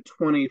 budgeted at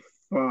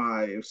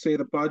 25. Say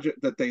the budget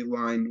that they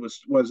lined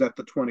was at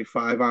the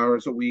 25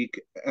 hours a week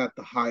at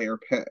the higher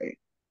pay.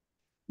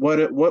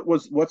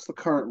 What's the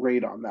current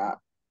rate on that?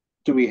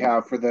 Do we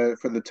have for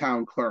the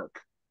town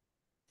clerk?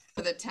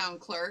 For the town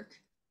clerk,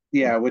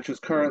 Yeah, which is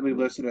currently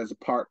listed as a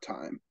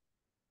part-time.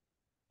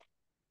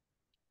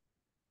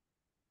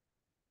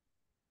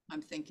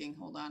 I'm thinking,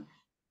 hold on.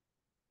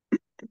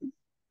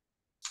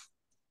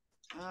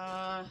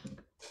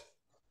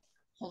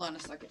 Hold on a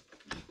second.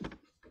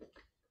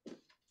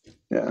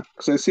 Yeah,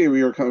 because I see where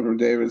you're coming from,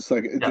 David. It's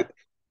like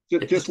Yeah.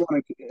 just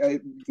want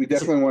to. We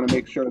definitely want to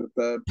make sure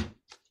that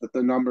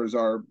the numbers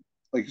are,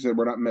 like you said,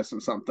 we're not missing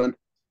something.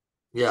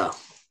 yeah.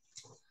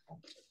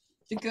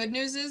 The good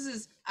news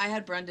is I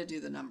had Brenda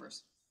do the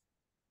numbers.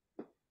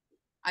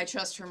 I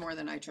trust her more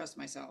than I trust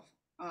myself.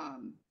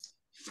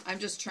 I'm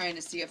just trying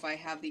to see if I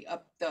have the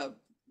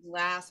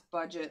last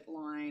budget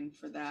line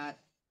for that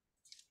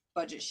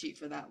budget sheet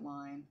for that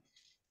line.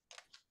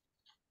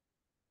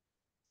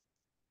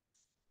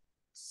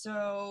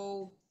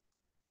 So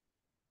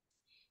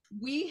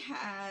we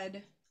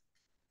had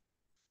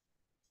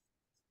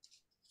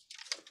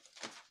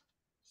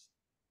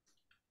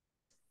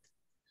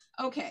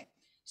okay.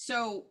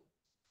 So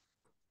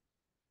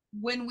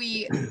when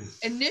we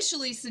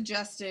initially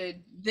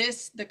suggested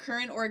this, the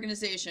current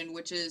organization,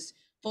 which is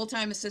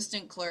full-time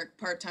assistant clerk,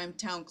 part-time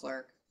town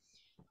clerk,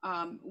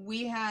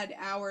 we had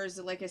hours,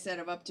 like I said,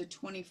 of up to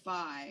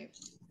 25,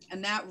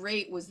 and that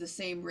rate was the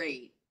same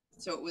rate.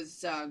 So it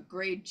was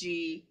grade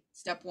G,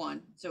 step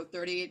 1, so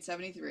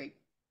 38.73.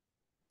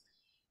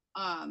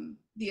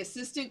 The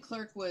assistant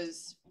clerk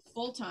was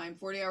full-time,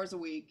 40 hours a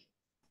week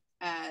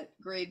at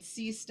grade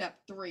C, step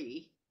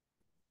 3.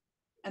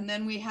 And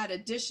then we had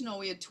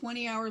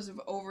 20 hours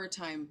of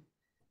overtime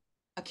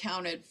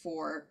accounted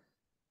for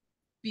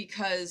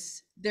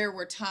because there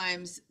were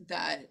times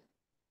that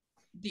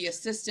the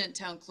assistant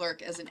town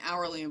clerk as an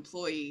hourly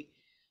employee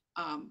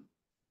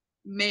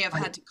may have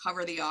had to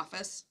cover the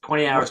office.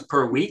 20 hours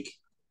per week?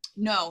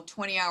 No,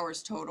 20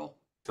 hours total.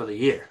 For the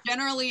year.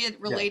 Generally,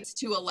 it relates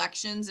to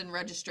elections and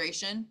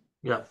registration.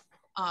 Yeah.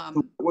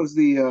 What's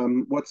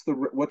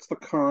the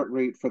current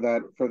rate for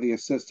that for the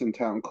assistant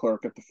town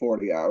clerk at the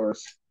 40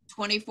 hours?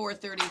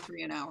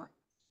 $24.33 an hour.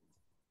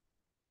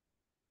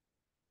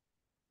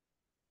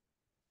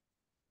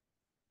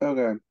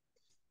 Okay.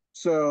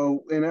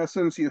 So in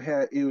essence, it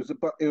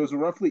was a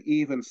roughly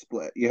even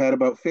split. You had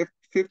about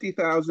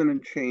 50,000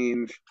 and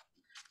change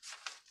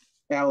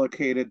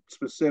allocated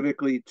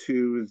specifically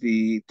to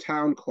the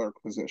town clerk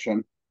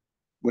position,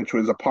 which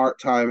was a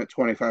part-time at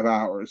 25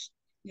 hours.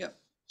 Yep.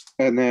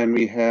 And then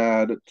we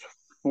had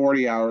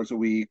 40 hours a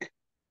week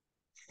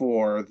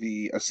for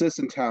the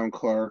assistant town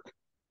clerk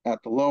at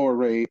the lower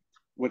rate,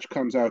 which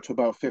comes out to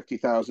about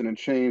 50,000 and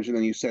change. And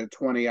then you said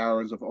 20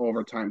 hours of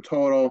overtime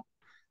total.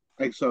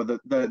 Like, so the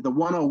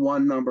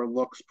 101 number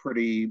looks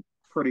pretty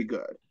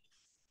good.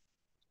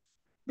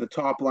 The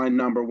top line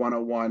number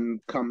 101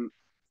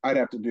 I'd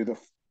have to do the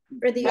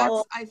For the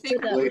old, I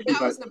think calculation,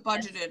 that was but the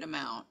budgeted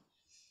amount.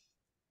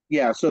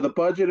 yeah, so the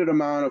budgeted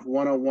amount of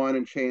 101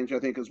 and change, I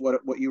think, is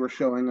what you were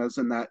showing us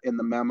in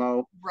the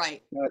memo.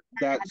 Right.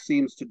 That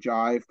seems to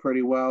jive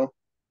pretty well.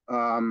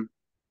 and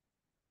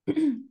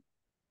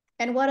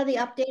what are the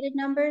updated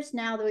numbers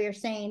now that we are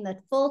saying the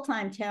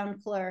full-time town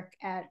clerk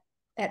at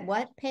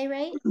what pay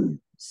rate?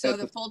 So At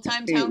the the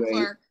full-time pay town rate.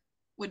 clerk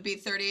would be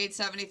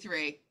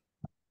 38.73.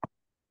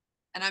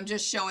 And I'm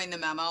just showing the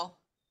memo.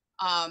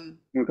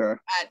 Okay.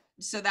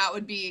 So that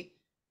would be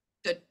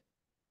the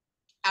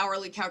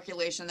hourly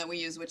calculation that we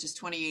use, which is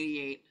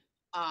 2088.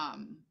 I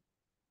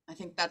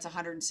think that's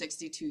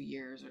 162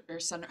 years or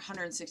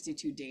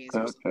 162 days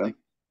or something. Okay.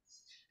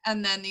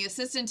 And then the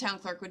assistant town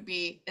clerk would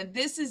be, and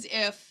this is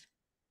if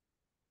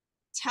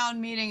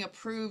town meeting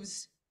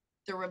approves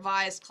the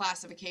revised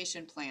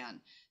classification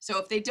plan. So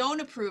if they don't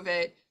approve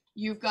it,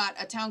 you've got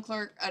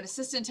an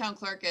assistant town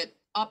clerk at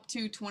up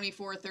to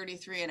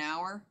 $24.33 an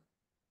hour,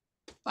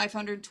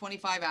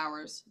 525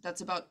 hours. That's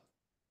about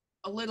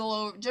a little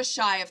over, just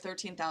shy of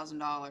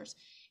 $13,000.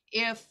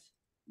 If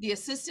the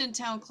assistant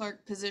town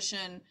clerk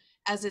position,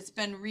 as it's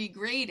been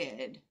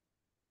regraded,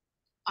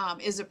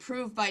 is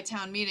approved by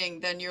town meeting,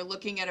 then you're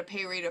looking at a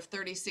pay rate of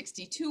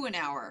 $30.62 an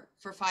hour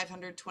for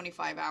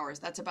 525 hours.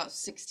 That's about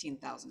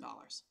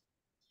 $16,000.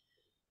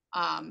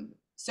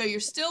 So you're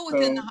still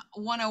within the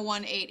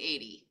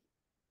 101,880.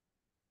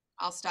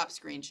 I'll stop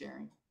screen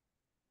sharing.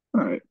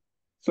 All right.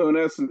 So in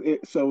essence,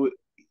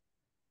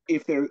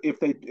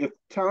 if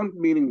town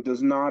meeting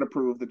does not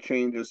approve the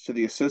changes to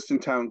the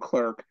assistant town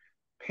clerk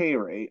pay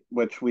rate,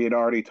 which we had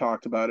already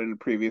talked about in a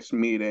previous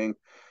meeting,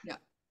 yeah,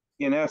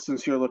 in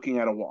essence, you're looking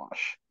at a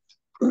wash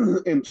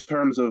in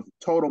terms of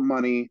total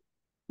money.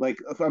 Like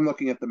if I'm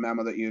looking at the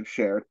memo that you've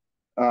shared,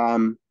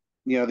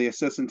 the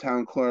assistant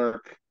town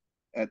clerk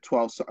at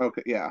 12.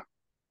 Okay, yeah.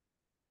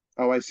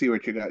 Oh, I see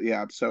what you got.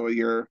 Yeah. So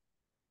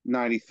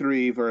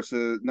 93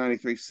 versus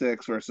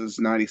 93.6 versus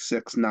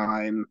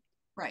 96.9,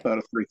 Right. about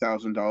a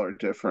 $3,000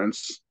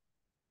 difference.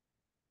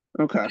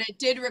 Okay. But it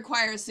did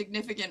require a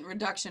significant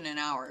reduction in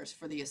hours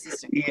for the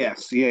assistant clerk.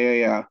 Yes.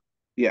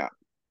 Yeah.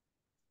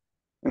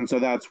 And so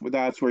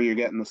that's where you're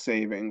getting the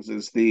savings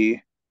is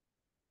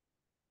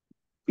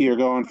you're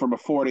going from a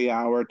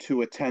 40-hour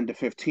to a 10 to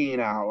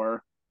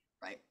 15-hour,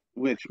 Right.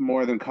 which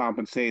more than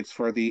compensates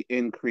for the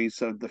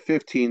increase of the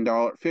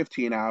 $15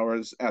 15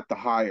 hours at the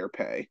higher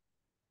pay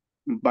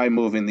by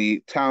moving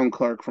the town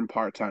clerk from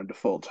part-time to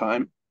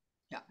full-time.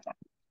 Yeah.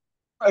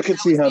 I can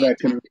That see was how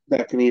the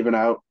that can even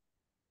out.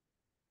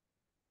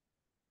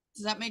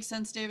 Does that make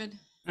sense, David?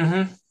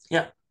 Mm-hmm.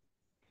 Yeah.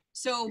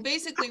 So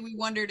basically, we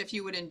wondered if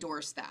you would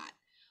endorse that.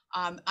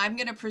 I'm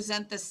going to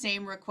present the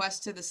same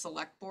request to the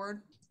select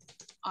board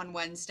on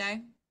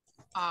Wednesday.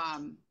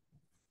 All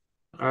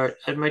right.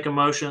 I'd make a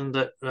motion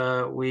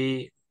that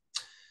we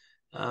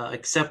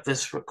accept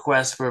this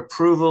request for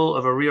approval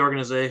of a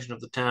reorganization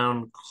of the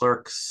town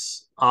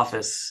clerk's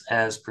office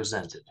as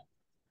presented.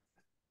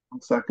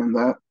 I'll second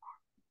that.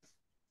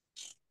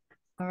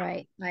 All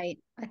right, I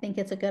think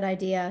it's a good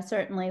idea.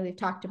 Certainly, we've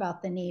talked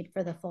about the need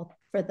for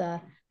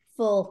the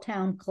full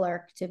town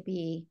clerk to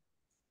be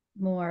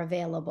more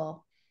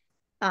available.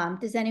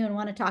 Does anyone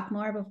want to talk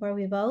more before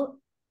we vote?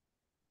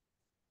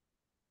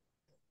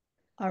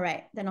 All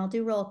right, then I'll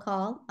do roll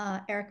call.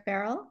 Eric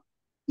Farrell,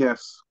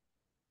 Yes.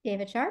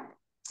 David Sharp,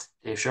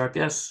 Dave Sharp,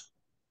 yes.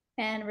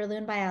 and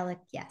Raloon Bialik,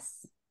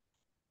 yes.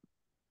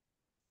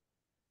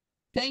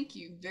 Thank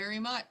you very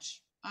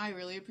much. I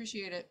really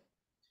appreciate it.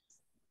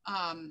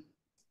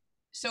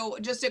 So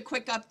just a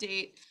quick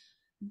update.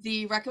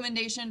 The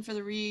recommendation for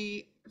the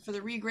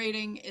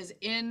regrading is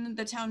in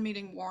the town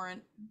meeting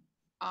warrant,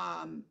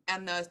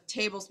 and the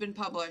table's been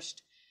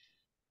published.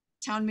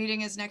 Town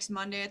meeting is next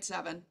Monday at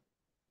 7.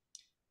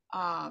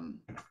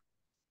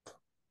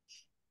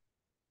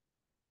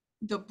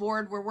 The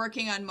board, we're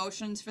working on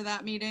motions for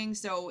that meeting.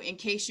 So in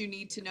case you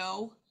need to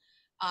know,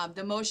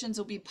 the motions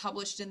will be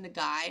published in the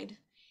guide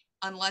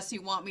unless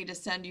you want me to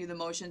send you the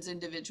motions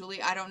individually.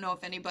 I don't know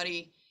if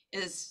anybody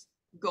is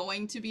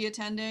going to be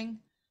attending.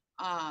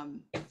 I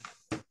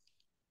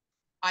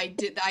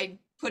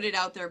put it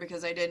out there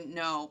because I didn't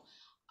know.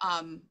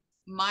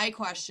 My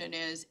question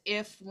is,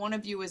 if one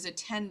of you is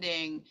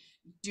attending,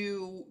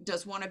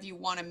 does one of you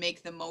want to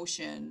make the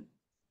motion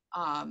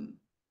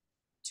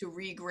to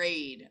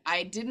regrade?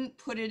 I didn't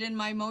put it in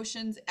my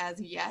motions as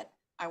yet.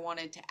 I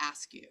wanted to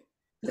ask you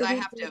because I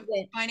have to.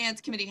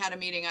 Finance committee had a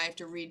meeting. I have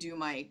to redo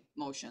my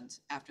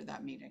motions after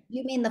that meeting.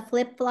 You mean the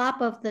flip flop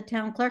of the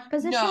town clerk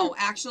position? No,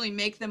 actually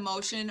make the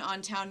motion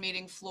on town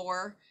meeting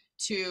floor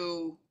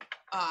to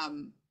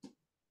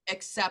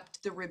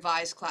accept the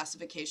revised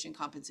classification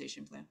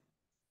compensation plan.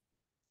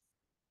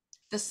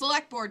 The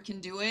select board can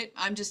do it.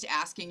 I'm just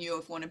asking you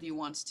if one of you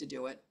wants to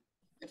do it,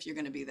 if you're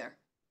going to be there.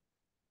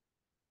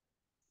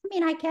 I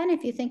mean, I can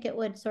if you think it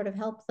would sort of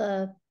help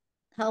the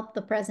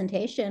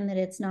presentation, that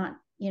it's not,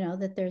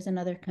 that there's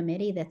another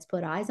committee that's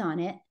put eyes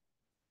on it.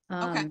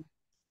 Okay.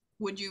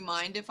 Would you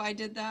mind if I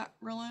did that,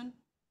 Raloon?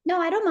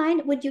 No, I don't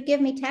mind. Would you give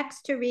me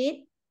text to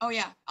read? Oh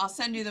yeah, I'll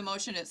send you the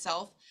motion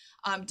itself.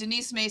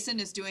 Denise Mason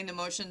is doing the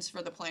motions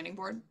for the planning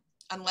board,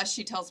 unless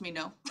she tells me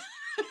no,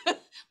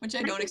 which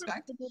I don't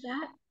expect. To do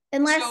that.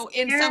 Unless, so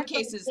in some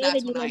cases,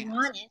 that's when I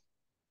want it. Do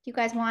you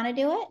guys want to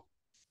do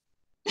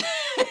it?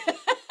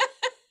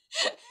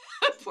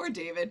 Poor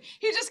David.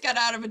 He just got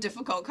out of a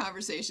difficult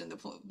conversation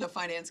the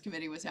finance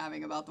committee was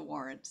having about the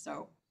warrant.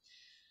 So,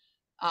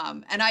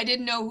 and I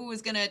didn't know who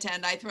was going to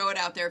attend. I throw it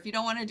out there. If you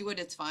don't want to do it,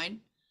 it's fine.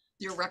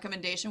 Your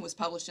recommendation was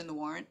published in the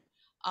warrant.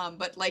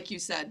 But like you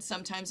said,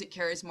 sometimes it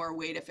carries more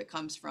weight if it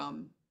comes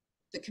from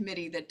the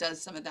committee that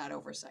does some of that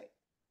oversight.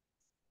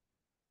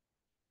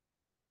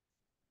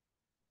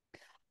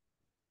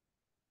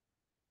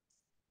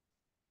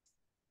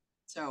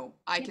 So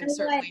I can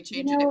certainly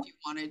change it if you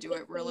want to do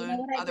it, Raloon.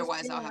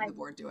 Otherwise, I'll have the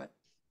board do it.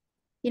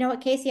 You know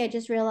what, Casey? I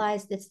just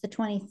realized it's the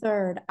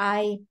 23rd.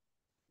 I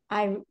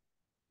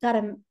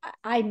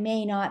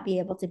may not be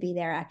able to be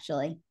there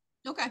actually.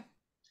 Okay.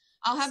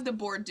 I'll have the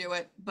board do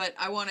it, but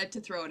I wanted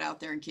to throw it out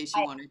there in case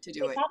you wanted to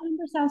do it. That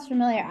number sounds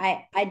familiar.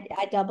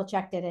 I double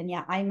checked it, and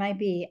yeah, I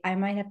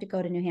might have to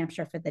go to New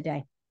Hampshire for the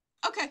day.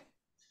 Okay.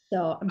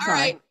 So I'm sorry.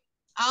 All right.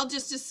 I'll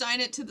just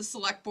assign it to the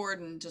select board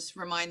and just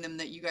remind them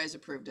that you guys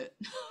approved it.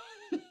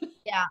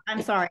 Yeah,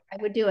 I'm sorry. I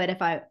would do it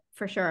if I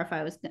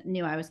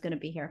knew I was going to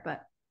be here,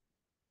 but.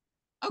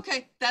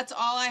 Okay, that's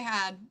all I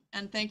had.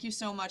 And thank you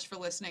so much for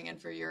listening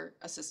and for your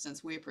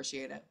assistance. We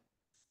appreciate it.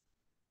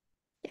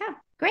 Yeah,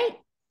 great.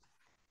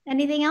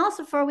 Anything else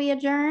before we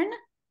adjourn?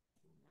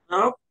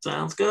 Nope,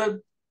 sounds good.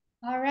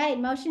 All right,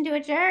 motion to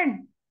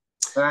adjourn.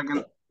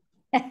 Second.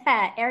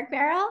 Eric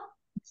Farrell?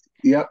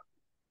 Yep.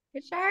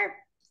 Dave Sharp?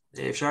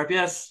 Dave Sharp,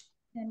 yes.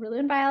 And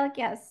Raloon Bialik,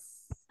 yes.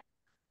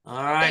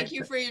 All right. Thank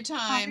you for your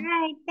time. All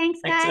right,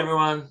 thanks, guys. Thanks,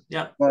 everyone.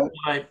 Yep. Bye.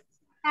 Bye.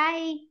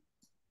 Bye.